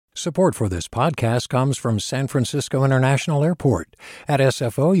Support for this podcast comes from San Francisco International Airport. At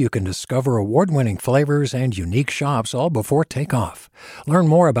SFO, you can discover award-winning flavors and unique shops all before takeoff. Learn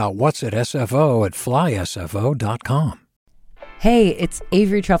more about what's at SFO at flysfo.com. Hey, it's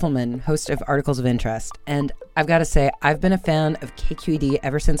Avery Trufelman, host of Articles of Interest, and I've got to say, I've been a fan of KQED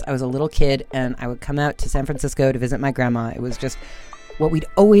ever since I was a little kid, and I would come out to San Francisco to visit my grandma. It was just what we'd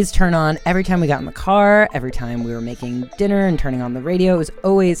always turn on every time we got in the car, every time we were making dinner and turning on the radio. It was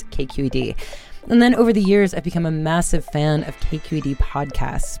always KQED. And then over the years, I've become a massive fan of KQED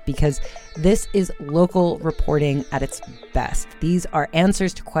podcasts because this is local reporting at its best. These are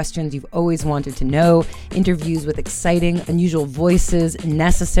answers to questions you've always wanted to know, interviews with exciting, unusual voices,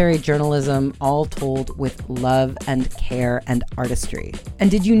 necessary journalism, all told with love and care and artistry. And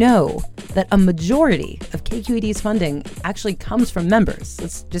did you know that a majority of KQED's funding actually comes from members?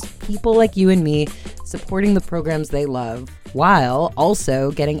 It's just people like you and me supporting the programs they love, while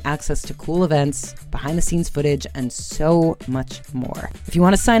also getting access to cool events, behind-the-scenes footage, and so much more. If you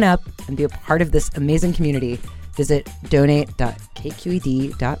want to sign up and be a part of this amazing community, visit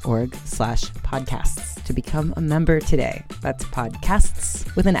donate.kqed.org/podcasts to become a member today. That's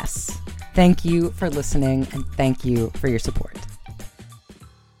podcasts with an S. Thank you for listening, and thank you for your support.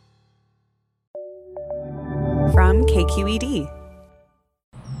 From KQED.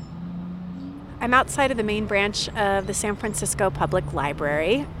 I'm outside of the main branch of the San Francisco Public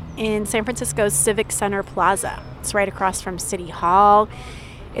Library in San Francisco's Civic Center Plaza. It's right across from City Hall.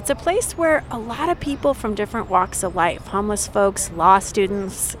 It's a place where a lot of people from different walks of life, homeless folks, law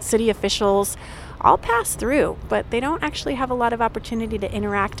students, city officials, all pass through, but they don't actually have a lot of opportunity to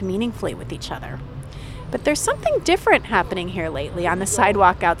interact meaningfully with each other. But there's something different happening here lately on the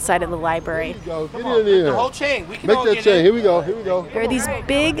sidewalk outside of the library. Get in here. The whole chain. We can Make that chain. Here we go. Here we go. There are these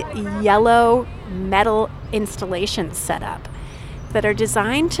big yellow metal installations set up that are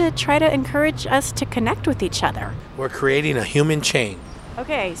designed to try to encourage us to connect with each other. We're creating a human chain.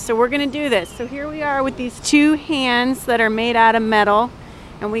 Okay, so we're going to do this. So here we are with these two hands that are made out of metal.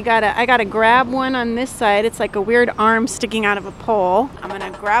 And I gotta grab one on this side. It's like a weird arm sticking out of a pole. I'm going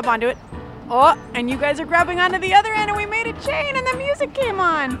to grab onto it. Oh, and you guys are grabbing onto the other end, and we made a chain, and the music came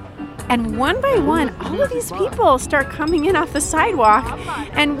on. And one by one, all of these people start coming in off the sidewalk,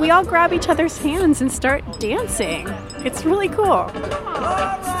 and we all grab each other's hands and start dancing. It's really cool.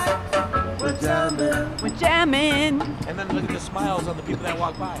 We're jamming. We're jamming. And then look at the smiles on the people that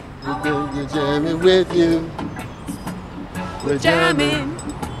walk by. We're jamming with you. We're Jamming.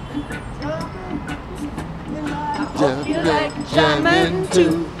 Jamming. like jamming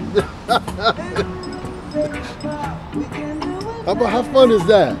too. How fun is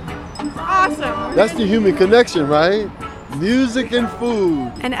that? Awesome. That's the human connection, right? Music and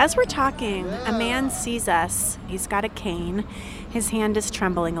food. And as we're talking, a man sees us. He's got a cane. His hand is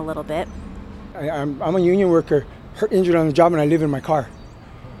trembling a little bit. I'm a union worker, injured on the job, and I live in my car.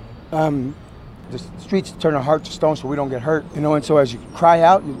 The streets turn our heart to stone so we don't get hurt, and so as you cry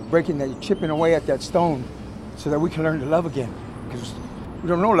out, you're chipping away at that stone so that we can learn to love again, because we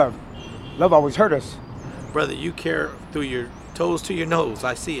don't know love. Love always hurt us. Brother, you care through your toes to your nose.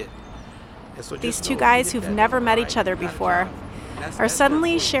 I see it. So these two guys who've never met each other before are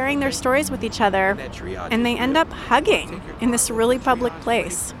suddenly sharing their stories with each other, and they end up hugging in this really public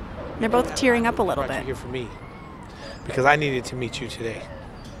place. They're both tearing up a little bit. Here for me, because I needed to meet you today.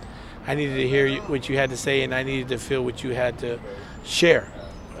 I needed to hear what you had to say, and I needed to feel what you had to share.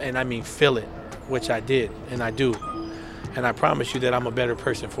 And I mean feel it, which I did, and I do. And I promise you that I'm a better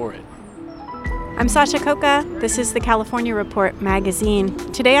person for it. I'm Sasha Coca. This is the California Report magazine.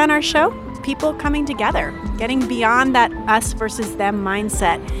 Today on our show, people coming together, getting beyond that us versus them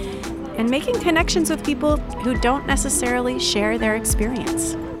mindset, and making connections with people who don't necessarily share their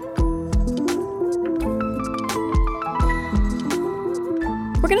experience.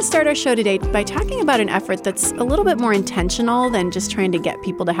 We're going to start our show today by talking about an effort that's a little bit more intentional than just trying to get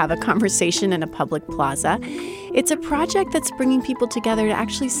people to have a conversation in a public plaza. It's a project that's bringing people together to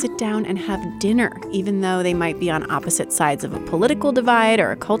actually sit down and have dinner, even though they might be on opposite sides of a political divide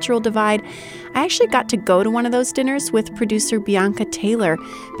or a cultural divide. I actually got to go to one of those dinners with producer Bianca Taylor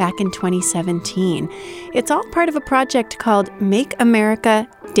back in 2017. It's all part of a project called Make America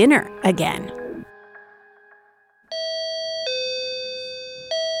Dinner Again.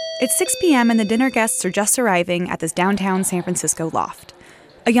 It's 6 p.m. and the dinner guests are just arriving at this downtown San Francisco loft.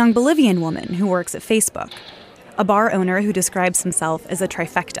 A young Bolivian woman who works at Facebook. A bar owner who describes himself as a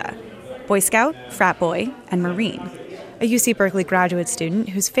trifecta: Boy Scout, frat boy, and Marine. A UC Berkeley graduate student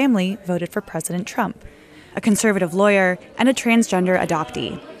whose family voted for President Trump. A conservative lawyer, and a transgender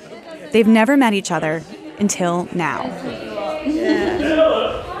adoptee. They've never met each other until now.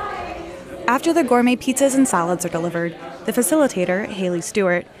 After the gourmet pizzas and salads are delivered, the facilitator, Haley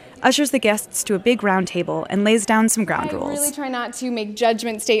Stewart, ushers the guests to a big round table and lays down some ground rules. I really try not to make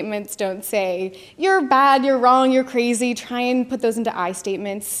judgment statements. Don't say, you're bad, you're wrong, you're crazy. Try and put those into I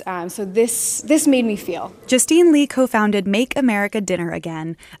statements. So this made me feel. Justine Lee co-founded Make America Dinner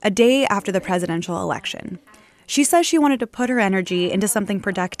Again, a day after the presidential election. She says she wanted to put her energy into something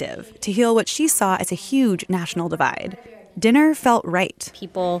productive to heal what she saw as a huge national divide. Dinner felt right.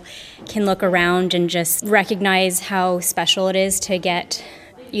 People can look around and just recognize how special it is to get,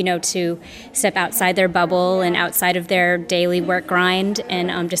 to step outside their bubble and outside of their daily work grind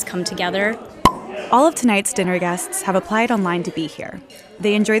and just come together. All of tonight's dinner guests have applied online to be here.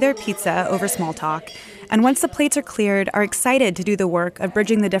 They enjoy their pizza over small talk, and once the plates are cleared, are excited to do the work of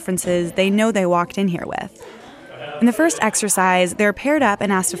bridging the differences they know they walked in here with. In the first exercise, they're paired up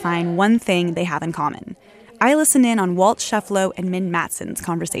and asked to find one thing they have in common. I listen in on Walt Schefflow and Min Matson's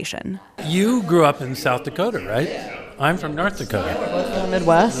conversation. You grew up in South Dakota, right? I'm from North Dakota. From the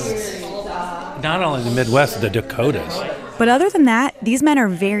Midwest? Not only the Midwest, the Dakotas. But other than that, these men are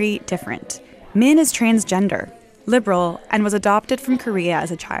very different. Min is transgender, liberal, and was adopted from Korea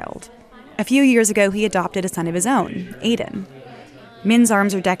as a child. A few years ago, he adopted a son of his own, Aiden. Min's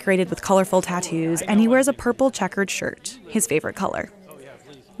arms are decorated with colorful tattoos, and he wears a purple checkered shirt, his favorite color.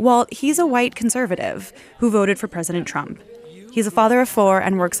 Walt, he's a white conservative who voted for President Trump. He's a father of 4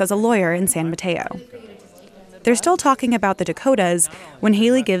 and works as a lawyer in San Mateo. They're still talking about the Dakotas when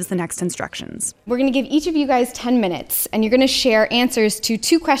Haley gives the next instructions. We're going to give each of you guys 10 minutes, and you're going to share answers to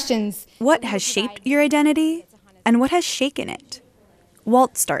 2 questions. What has shaped your identity, and what has shaken it?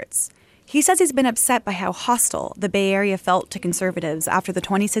 Walt starts. He says he's been upset by how hostile the Bay Area felt to conservatives after the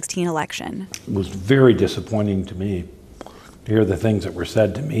 2016 election. It was very disappointing to me to hear the things that were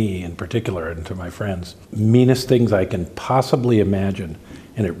said to me in particular and to my friends. Meanest things I can possibly imagine,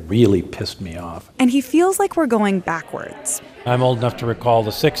 and it really pissed me off. And he feels like we're going backwards. I'm old enough to recall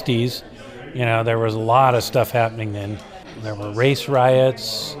the 60s. There was a lot of stuff happening then. There were race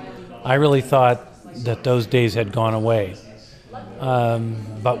riots. I really thought that those days had gone away.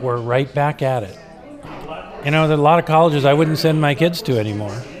 But we're right back at it. There are a lot of colleges I wouldn't send my kids to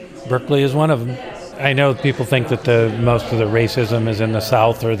anymore. Berkeley is one of them. I know people think that most of the racism is in the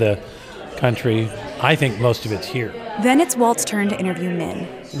South or the country. I think most of it's here. Then it's Walt's turn to interview Min.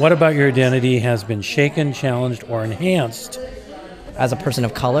 What about your identity has been shaken, challenged, or enhanced? As a person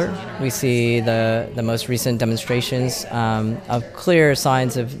of color, we see the most recent demonstrations of clear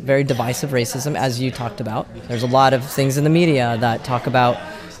signs of very divisive racism, as you talked about. There's a lot of things in the media that talk about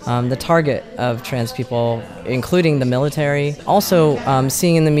the target of trans people, including the military. Also,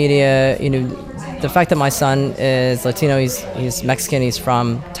 seeing in the media, the fact that my son is Latino, he's Mexican, he's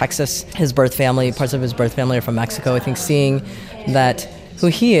from Texas. His birth family, parts of his birth family are from Mexico. I think seeing that who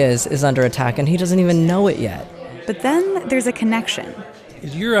he is under attack, and he doesn't even know it yet. But then there's a connection.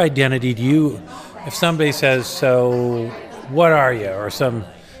 Is your identity, if somebody says, so what are you? Or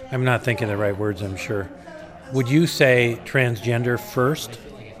I'm not thinking the right words, I'm sure. Would you say transgender first?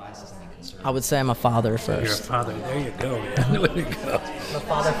 I would say I'm a father first. You're a father. There you go. Man. Way to go. I'm a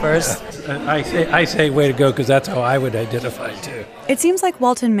father first. I say way to go because that's how I would identify too. It seems like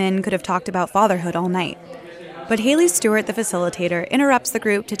Walt and Min could have talked about fatherhood all night. But Haley Stewart, the facilitator, interrupts the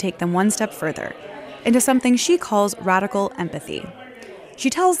group to take them one step further, into something she calls radical empathy. She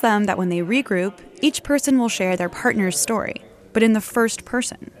tells them that when they regroup, each person will share their partner's story, but in the first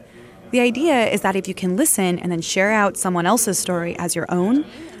person. The idea is that if you can listen and then share out someone else's story as your own,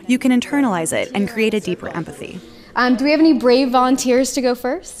 you can internalize it and create a deeper empathy. Do we have any brave volunteers to go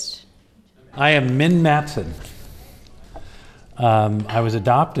first? I am Min Matson. I was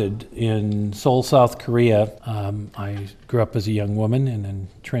adopted in Seoul, South Korea. I grew up as a young woman and then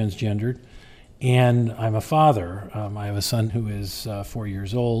transgendered. And I'm a father. I have a son who is 4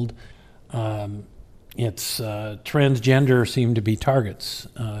 years old. Transgender seem to be targets.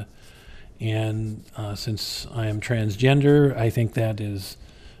 And since I am transgender, I think that is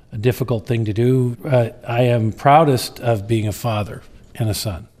a difficult thing to do. I am proudest of being a father and a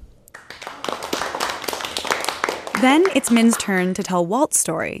son. Then it's Min's turn to tell Walt's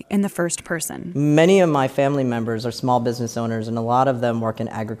story in the first person. Many of my family members are small business owners, and a lot of them work in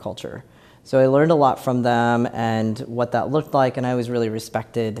agriculture. So I learned a lot from them and what that looked like, and I always really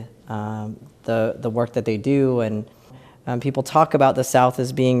respected the work that they do. And people talk about the South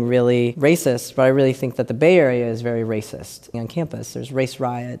as being really racist, but I really think that the Bay Area is very racist. On campus, there's race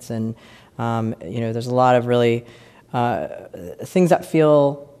riots, and there's a lot of really things that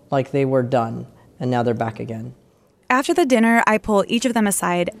feel like they were done, and now they're back again. After the dinner, I pull each of them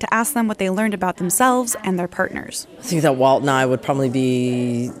aside to ask them what they learned about themselves and their partners. I think that Walt and I would probably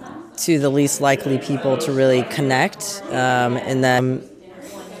be to the least likely people to really connect. And then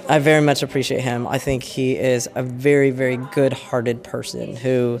I very much appreciate him. I think he is a very, very good-hearted person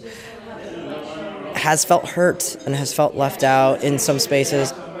who has felt hurt and has felt left out in some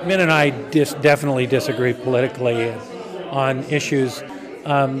spaces. Min and I definitely disagree politically on issues,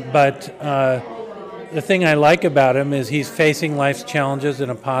 but the thing I like about him is he's facing life's challenges in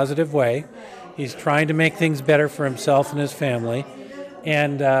a positive way. He's trying to make things better for himself and his family.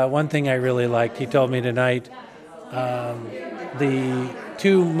 And one thing I really liked, he told me tonight, the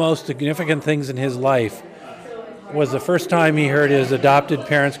two most significant things in his life was the first time he heard his adopted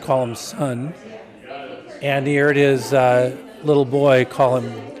parents call him son, and he heard his little boy call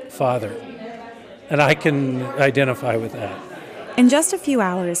him father. And I can identify with that. In just a few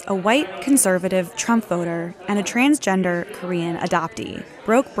hours, a white, conservative Trump voter and a transgender Korean adoptee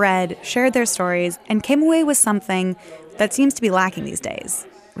broke bread, shared their stories, and came away with something that seems to be lacking these days: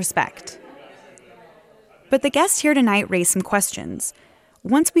 respect. But the guests here tonight raise some questions.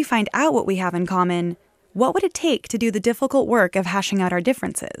 Once we find out what we have in common, what would it take to do the difficult work of hashing out our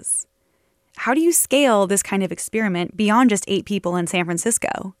differences? How do you scale this kind of experiment beyond just 8 people in San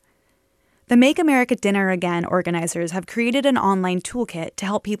Francisco? The Make America Dinner Again organizers have created an online toolkit to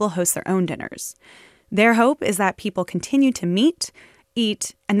help people host their own dinners. Their hope is that people continue to meet,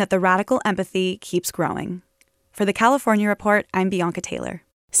 eat, and that the radical empathy keeps growing. For the California Report, I'm Bianca Taylor.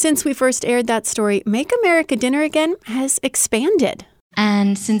 Since we first aired that story, Make America Dinner Again has expanded.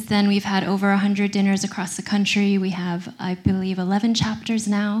 And since then, we've had over 100 dinners across the country. We have, I believe, 11 chapters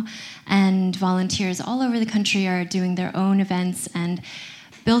now, and volunteers all over the country are doing their own events and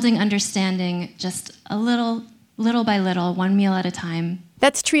building understanding just a little by little, one meal at a time.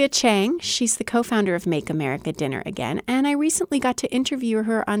 That's Tria Chang. She's the co-founder of Make America Dinner Again, and I recently got to interview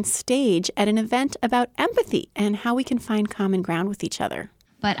her on stage at an event about empathy and how we can find common ground with each other.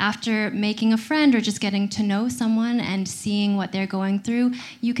 But after making a friend or just getting to know someone and seeing what they're going through,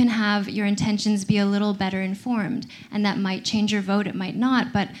 you can have your intentions be a little better informed. And that might change your vote, it might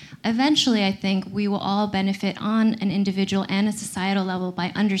not. But eventually, I think we will all benefit on an individual and a societal level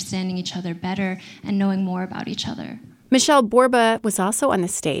by understanding each other better and knowing more about each other. Michelle Borba was also on the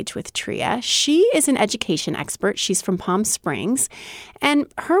stage with Tria. She is an education expert. She's from Palm Springs. And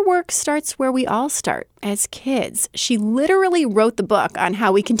her work starts where we all start, as kids. She literally wrote the book on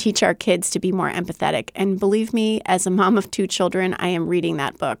how we can teach our kids to be more empathetic. And believe me, as a mom of 2 children, I am reading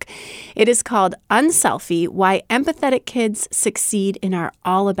that book. It is called Un-Selfie: Why Empathetic Kids Succeed in Our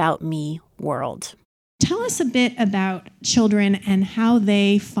All About Me World. Tell us a bit about children and how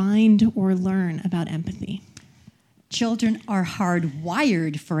they find or learn about empathy. Children are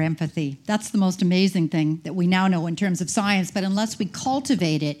hardwired for empathy. That's the most amazing thing that we now know in terms of science, but unless we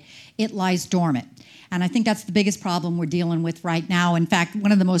cultivate it, it lies dormant. And I think that's the biggest problem we're dealing with right now. In fact,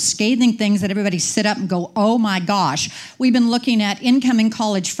 one of the most scathing things that everybody sit up and go, oh my gosh, we've been looking at incoming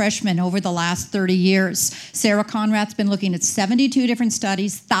college freshmen over the last 30 years. Sarah Conrad's been looking at 72 different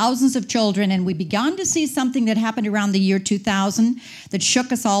studies, thousands of children, and we began to see something that happened around the year 2000 that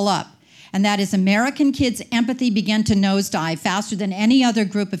shook us all up. And that is American kids' empathy began to nosedive faster than any other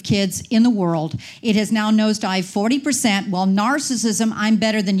group of kids in the world. It has now nosedived 40%, while narcissism, I'm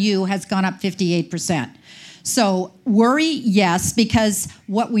better than you, has gone up 58%. So worry, yes, because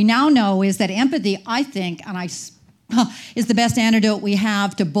what we now know is that empathy, I think, and is the best antidote we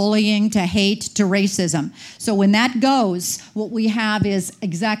have to bullying, to hate, to racism. So when that goes, what we have is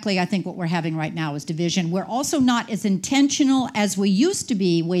exactly, I think, what we're having right now is division. We're also not as intentional as we used to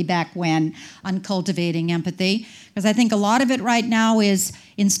be way back when on cultivating empathy, because I think a lot of it right now is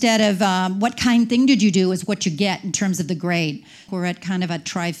instead of what kind thing did you do is what you get in terms of the grade. We're at kind of a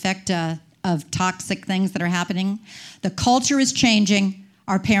trifecta of toxic things that are happening. The culture is changing.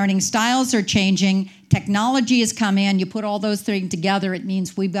 Our parenting styles are changing. Technology has come in. You put all those things together, it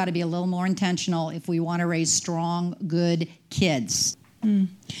means we've got to be a little more intentional if we want to raise strong, good kids.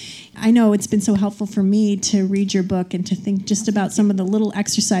 I know it's been so helpful for me to read your book and to think just about some of the little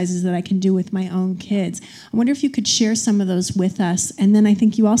exercises that I can do with my own kids. I wonder if you could share some of those with us. And then I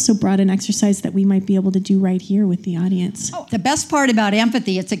think you also brought an exercise that we might be able to do right here with the audience. The best part about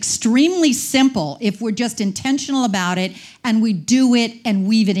empathy, it's extremely simple if we're just intentional about it and we do it and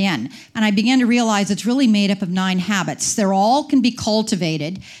weave it in. And I began to realize it's really made up of 9 habits. They're all can be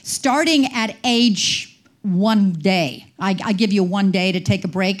cultivated starting at age 1 day. I give you 1 day to take a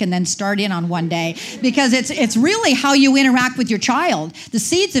break and then start in on 1 day, because it's really how you interact with your child. The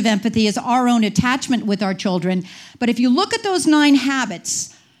seeds of empathy is our own attachment with our children. But if you look at those 9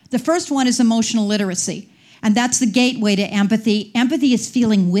 habits, the first one is emotional literacy. And that's the gateway to empathy. Empathy is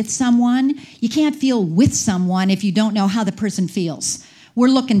feeling with someone. You can't feel with someone if you don't know how the person feels. We're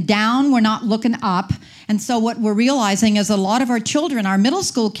looking down, we're not looking up. And so what we're realizing is a lot of our children, our middle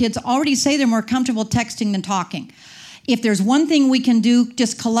school kids, already say they're more comfortable texting than talking. If there's one thing we can do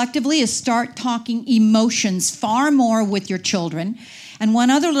just collectively is start talking emotions far more with your children. And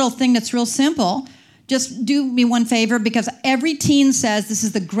one other little thing that's real simple, just do me one favor, because every teen says this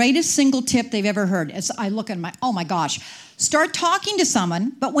is the greatest single tip they've ever heard. As I look at oh my gosh, start talking to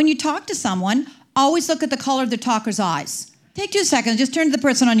someone, but when you talk to someone, always look at the color of the talker's eyes. Take 2 seconds, just turn to the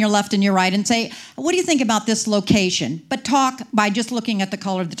person on your left and your right and say, what do you think about this location? But talk by just looking at the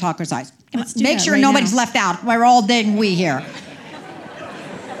color of the talker's eyes. Make sure nobody's left out. We're all ding we here.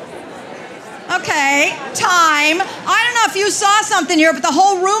 Okay, time. I don't know if you saw something here, but the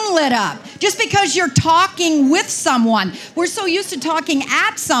whole room lit up. Just because you're talking with someone. We're so used to talking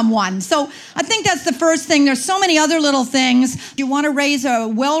at someone. So I think that's the first thing. There's so many other little things. You want to raise a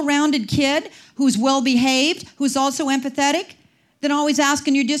well-rounded kid who's well-behaved, who's also empathetic, then always ask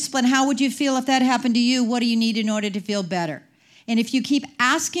in your discipline, how would you feel if that happened to you? What do you need in order to feel better? And if you keep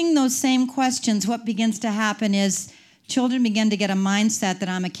asking those same questions, what begins to happen is children begin to get a mindset that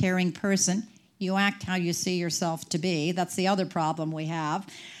I'm a caring person. You act how you see yourself to be. That's the other problem we have.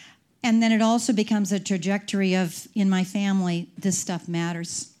 And then it also becomes a trajectory of, in my family, this stuff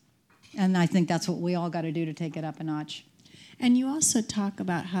matters. And I think that's what we all got to do to take it up a notch. And you also talk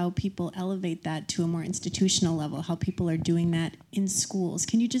about how people elevate that to a more institutional level, how people are doing that in schools.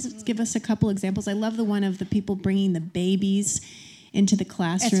 Can you just give us a couple examples? I love the one of the people bringing the babies into the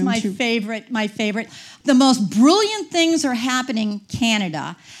classroom. It's my favorite. The most brilliant things are happening in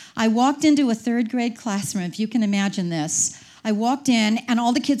Canada. I walked into a third grade classroom, if you can imagine this. I walked in, and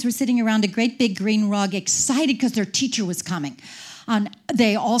all the kids were sitting around a great big green rug, excited because their teacher was coming. And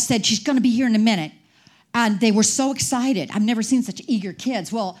they all said, she's going to be here in a minute. And they were so excited. I've never seen such eager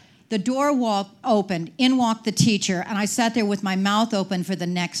kids. Well, the door opened, in walked the teacher, and I sat there with my mouth open for the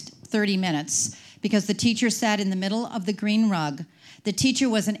next 30 minutes because the teacher sat in the middle of the green rug. The teacher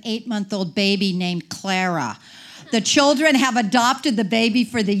was an 8-month-old baby named Clara. The children have adopted the baby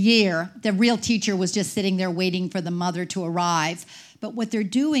for the year. The real teacher was just sitting there waiting for the mother to arrive. But what they're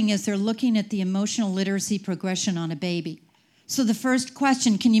doing is they're looking at the emotional literacy progression on a baby. So the first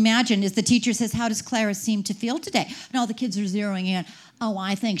question, can you imagine, is the teacher says, how does Clara seem to feel today? And all the kids are zeroing in. Oh,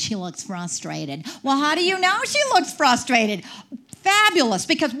 I think she looks frustrated. Well, how do you know she looks frustrated? Fabulous,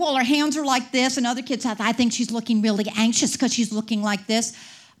 because, well, her hands are like this, and other kids have, I think she's looking really anxious because she's looking like this.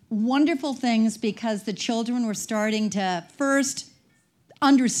 Wonderful things, because the children were starting to first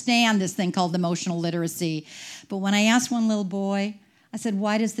understand this thing called emotional literacy. But when I asked one little boy, I said,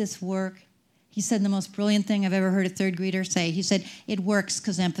 why does this work? He said the most brilliant thing I've ever heard a third grader say. He said, it works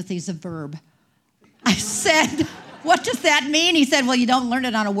because empathy is a verb. I said, what does that mean? He said, well, you don't learn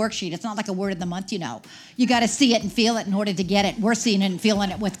it on a worksheet. It's not like a word of the month, you know. You got to see it and feel it in order to get it. We're seeing it and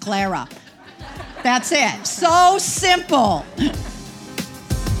feeling it with Clara. That's it. So simple.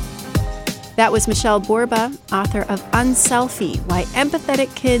 That was Michelle Borba, author of Un-Selfie, Why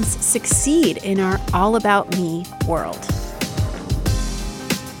Empathetic Kids Succeed in Our All About Me World.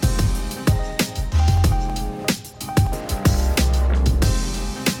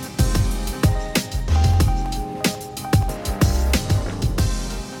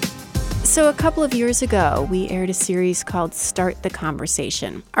 So a couple of years ago, we aired a series called Start the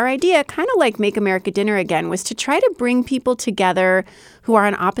Conversation. Our idea, kind of like Make America Dinner Again, was to try to bring people together who are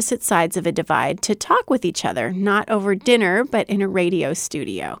on opposite sides of a divide to talk with each other, not over dinner, but in a radio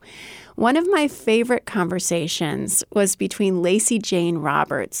studio. One of my favorite conversations was between Lacey Jane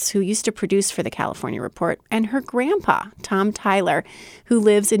Roberts, who used to produce for the California Report, and her grandpa, Tom Tyler, who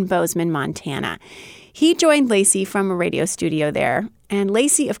lives in Bozeman, Montana. He joined Lacey from a radio studio there, and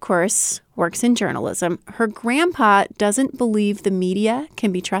Lacey, of course, works in journalism. Her grandpa doesn't believe the media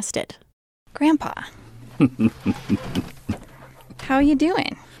can be trusted. Grandpa, how are you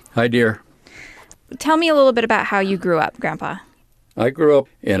doing? Hi, dear. Tell me a little bit about how you grew up, Grandpa. I grew up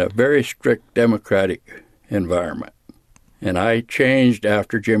in a very strict Democratic environment, and I changed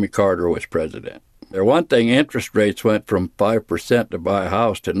after Jimmy Carter was president. For one thing, interest rates went from 5% to buy a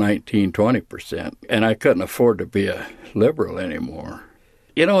house to 19-20%, and I couldn't afford to be a liberal anymore.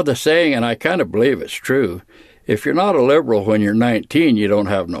 You know the saying, and I kind of believe it's true, if you're not a liberal when you're 19, you don't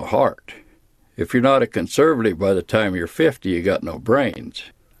have no heart. If you're not a conservative by the time you're 50, you got no brains.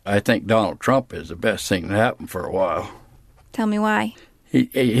 I think Donald Trump is the best thing that happened for a while. Tell me why.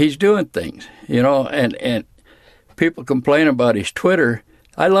 He's doing things, you know, and people complain about his Twitter.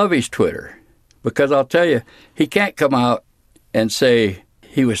 I love his Twitter. Because I'll tell you, he can't come out and say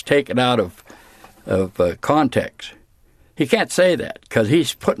he was taken out of context. He can't say that because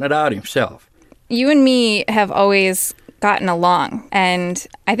he's putting it out himself. You and me have always gotten along. And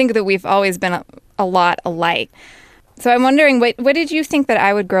I think that we've always been a lot alike. So I'm wondering, what did you think that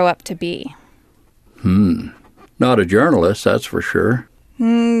I would grow up to be? Not a journalist, that's for sure.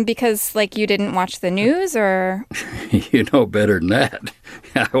 Because, like, you didn't watch the news, or? You know better than that.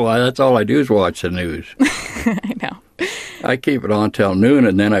 Well, that's all I do is watch the news. I know. I keep it on till noon,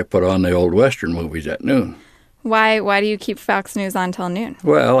 and then I put on the old Western movies at noon. Why do you keep Fox News on till noon?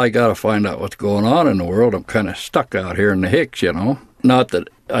 Well, I got to find out what's going on in the world. I'm kind of stuck out here in the Hicks, you know. Not that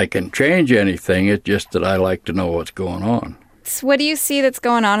I can change anything, it's just that I like to know what's going on. So what do you see that's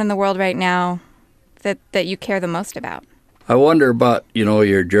going on in the world right now that you care the most about? I wonder about,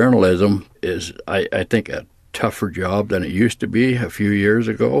 your journalism is, I think, a tougher job than it used to be a few years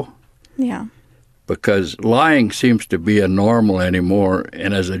ago. Yeah. Because lying seems to be a normal anymore,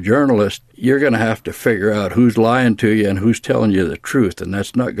 and as a journalist, you're going to have to figure out who's lying to you and who's telling you the truth, and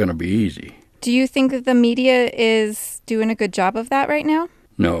that's not going to be easy. Do you think that the media is doing a good job of that right now?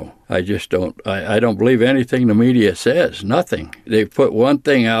 No, I just don't. I don't believe anything the media says. Nothing. They put one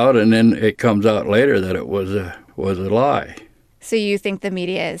thing out, and then it comes out later that it was a lie. So you think the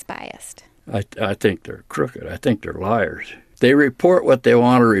media is biased? I think they're crooked. I think they're liars. They report what they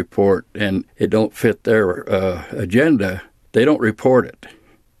want to report, and it don't fit their agenda. They don't report it.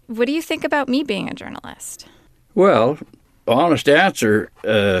 What do you think about me being a journalist? Well, honest answer,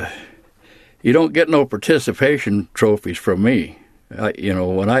 you don't get no participation trophies from me.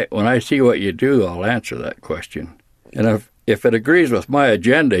 When I see what you do, I'll answer that question. And if it agrees with my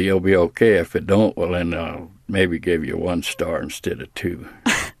agenda, you'll be okay. If it don't, well, then I'll maybe give you 1 star instead of 2.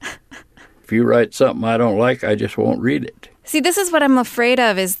 If you write something I don't like, I just won't read it. See, this is what I'm afraid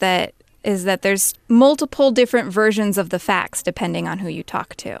of, is that there's multiple different versions of the facts depending on who you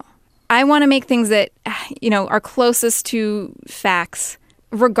talk to. I want to make things that, are closest to facts,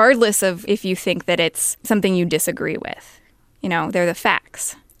 regardless of if you think that it's something you disagree with. They're the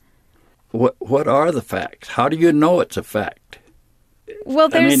facts. What are the facts? How do you know it's a fact? Well,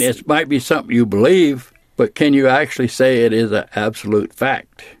 it might be something you believe, but can you actually say it is an absolute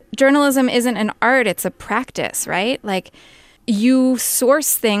fact? Journalism isn't an art, it's a practice, right? Like, you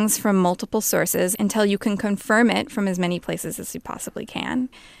source things from multiple sources until you can confirm it from as many places as you possibly can.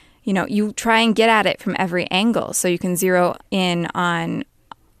 You try and get at it from every angle so you can zero in on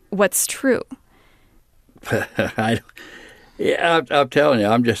what's true. I'm telling you,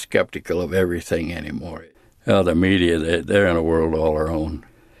 I'm just skeptical of everything anymore. The media, they're in a world all their own.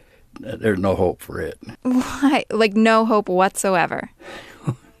 There's no hope for it. Why? Like, no hope whatsoever?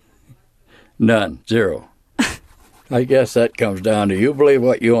 None. Zero. I guess that comes down to you believe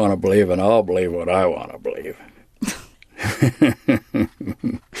what you want to believe, and I'll believe what I want to believe.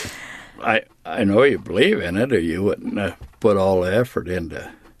 I know you believe in it, or you wouldn't put all the effort into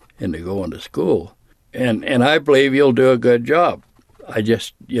going to school. And I believe you'll do a good job. I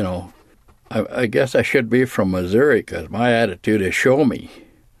just, I guess I should be from Missouri because my attitude is show me.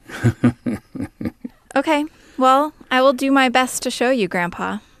 Okay. Well, I will do my best to show you,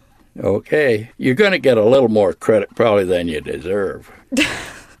 Grandpa. Okay. You're going to get a little more credit probably than you deserve.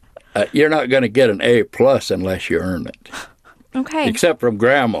 You're not going to get an A+ unless you earn it. Okay. Except from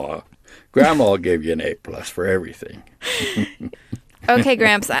Grandma. Grandma will give you an A+ for everything. Okay,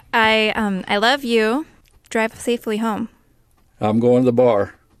 Gramps. I love you. Drive safely home. I'm going to the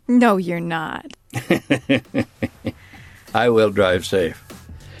bar. No, you're not. I will drive safe.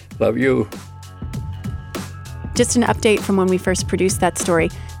 Love you. Just an update from when we first produced that story.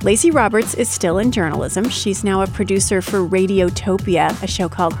 Lacey Roberts is still in journalism. She's now a producer for Radiotopia, a show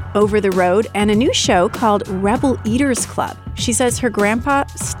called Over the Road, and a new show called Rebel Eaters Club. She says her grandpa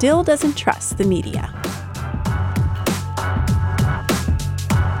still doesn't trust the media.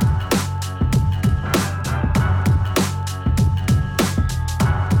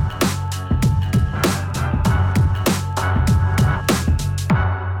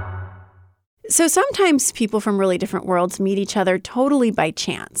 So sometimes people from really different worlds meet each other totally by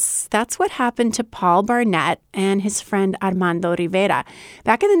chance. That's what happened to Paul Barnett and his friend Armando Rivera.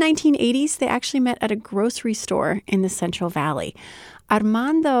 Back in the 1980s, they actually met at a grocery store in the Central Valley.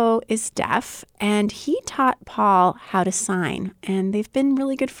 Armando is deaf, and he taught Paul how to sign, and they've been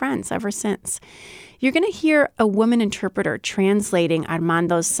really good friends ever since. You're going to hear a woman interpreter translating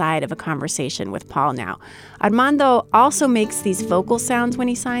Armando's side of a conversation with Paul now. Armando also makes these vocal sounds when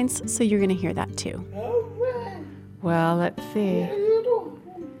he signs, so you're going to hear that too. Well, let's see.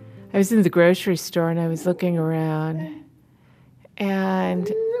 I was in the grocery store and I was looking around, and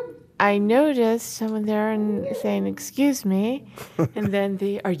I noticed someone there and saying, "Excuse me," and then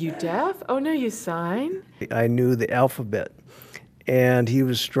 "Are you deaf? Oh no, you sign." I knew the alphabet, and he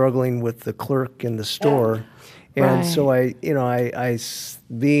was struggling with the clerk in the store, And so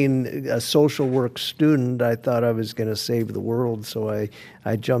being a social work student, I thought I was going to save the world. So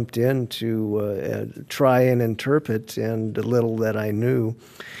I jumped in to try and interpret, and the little that I knew.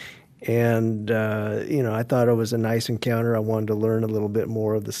 And, I thought it was a nice encounter. I wanted to learn a little bit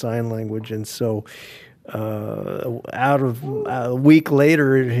more of the sign language. And so a week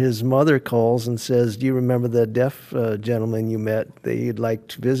later, his mother calls and says, "Do you remember the deaf gentleman you met? He'd like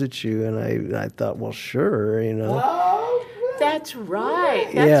to visit you." And I thought, well, sure, Oh, that's right.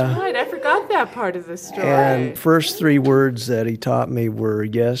 That's right. I forgot that part of the story. And first 3 words that he taught me were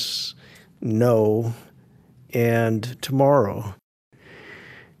yes, no, and tomorrow.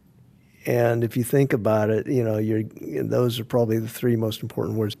 And if you think about it, those are probably the 3 most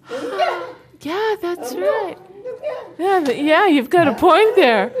important words. Yeah, that's right. Yeah, you've got a point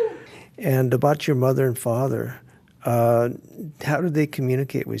there. And about your mother and father, how did they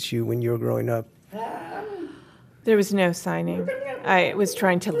communicate with you when you were growing up? There was no signing. I was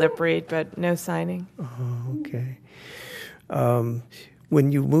trying to lip read, but no signing. Oh, okay.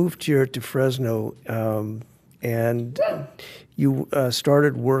 When you moved here to Fresno, and you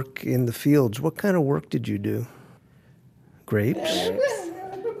started work in the fields, what kind of work did you do? Grapes?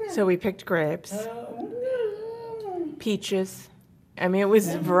 So we picked grapes, peaches. I mean, it was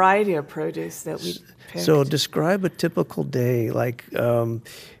a variety of produce that we picked. So describe a typical day, like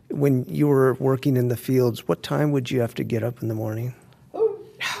when you were working in the fields. What time would you have to get up in the morning?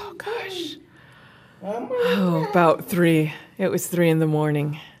 Oh, gosh. About 3. It was 3 in the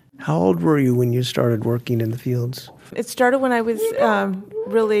morning. How old were you when you started working in the fields? It started when I was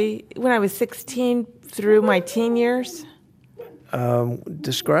when I was 16 through my teen years.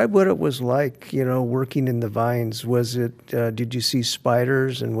 Describe what it was like, working in the vines. Was it, did you see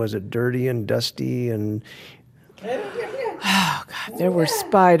spiders, and was it dirty and dusty and... Oh, God, there were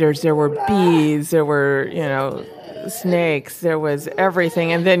spiders, there were bees, there were, snakes, there was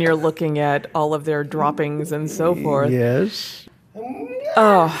everything. And then you're looking at all of their droppings and so forth. Yes.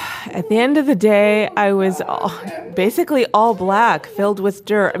 Oh, at the end of the day, I was basically all black, filled with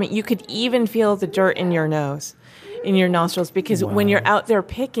dirt. I mean, you could even feel the dirt in your nose, in your nostrils, because when you're out there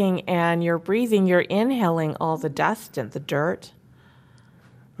picking and you're breathing, you're inhaling all the dust and the dirt.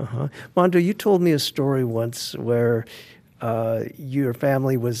 Uh-huh. Mondo, you told me a story once where your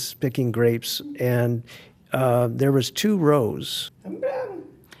family was picking grapes, and there was 2 rows.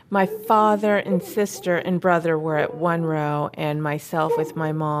 My father and sister and brother were at one row, and myself with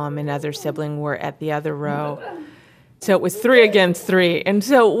my mom and other sibling were at the other row. So it was 3 against 3. And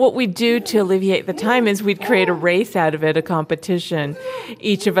so what we'd do to alleviate the time is we'd create a race out of it, a competition,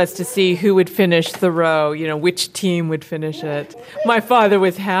 each of us to see who would finish the row, which team would finish it. My father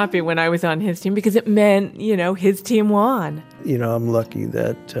was happy when I was on his team because it meant, his team won. I'm lucky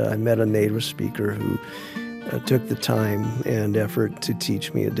that I met a native speaker who took the time and effort to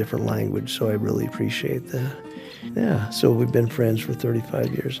teach me a different language, so I really appreciate that. Yeah, so we've been friends for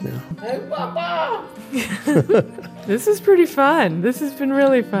 35 years now. Hey, Papa! This is pretty fun. This has been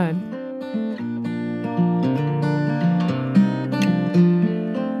really fun.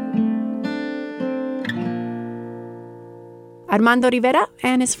 Armando Rivera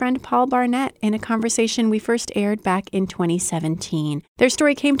and his friend Paul Barnett in a conversation we first aired back in 2017. Their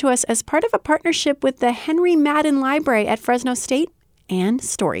story came to us as part of a partnership with the Henry Madden Library at Fresno State and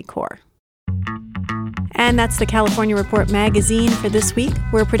StoryCorps. And that's the California Report magazine for this week.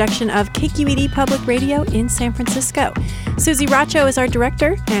 We're a production of KQED Public Radio in San Francisco. Susie Racho is our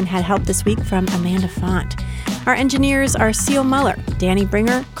director and had help this week from Amanda Font. Our engineers are Seal Muller, Danny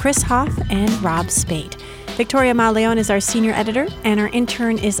Bringer, Chris Hoff, and Rob Spate. Victoria Maleon is our senior editor, and our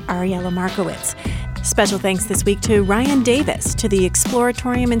intern is Ariella Markowitz. Special thanks this week to Ryan Davis, to the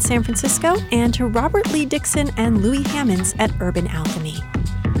Exploratorium in San Francisco, and to Robert Lee Dixon and Louis Hammonds at Urban Alchemy.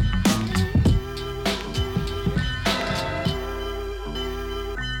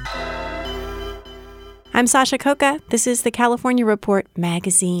 I'm Sasha Coca. This is the California Report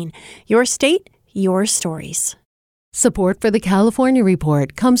magazine. Your state, your stories. Support for the California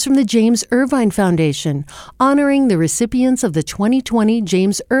Report comes from the James Irvine Foundation, honoring the recipients of the 2020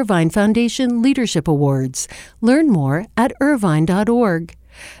 James Irvine Foundation Leadership Awards. Learn more at irvine.org.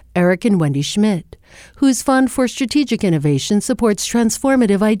 Eric and Wendy Schmidt, whose Fund for Strategic Innovation supports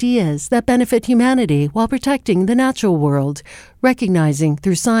transformative ideas that benefit humanity while protecting the natural world, recognizing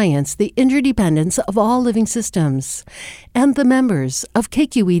through science the interdependence of all living systems. And the members of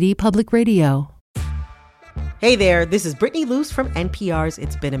KQED Public Radio. Hey there, this is Brittany Luce from NPR's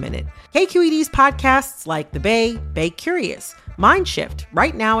It's Been a Minute. KQED's podcasts like The Bay, Bay Curious, Mind Shift,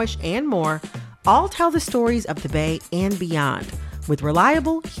 Right Nowish, and more all tell the stories of the Bay and beyond with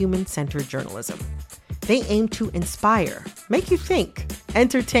reliable, human-centered journalism. They aim to inspire, make you think,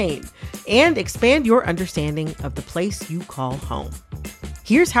 entertain, and expand your understanding of the place you call home.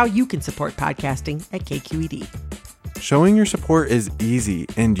 Here's how you can support podcasting at KQED. Showing your support is easy,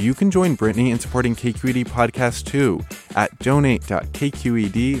 and you can join Brittany in supporting KQED Podcast too at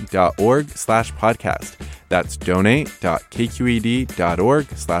donate.kqed.org/podcast. That's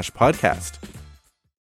donate.kqed.org/podcast.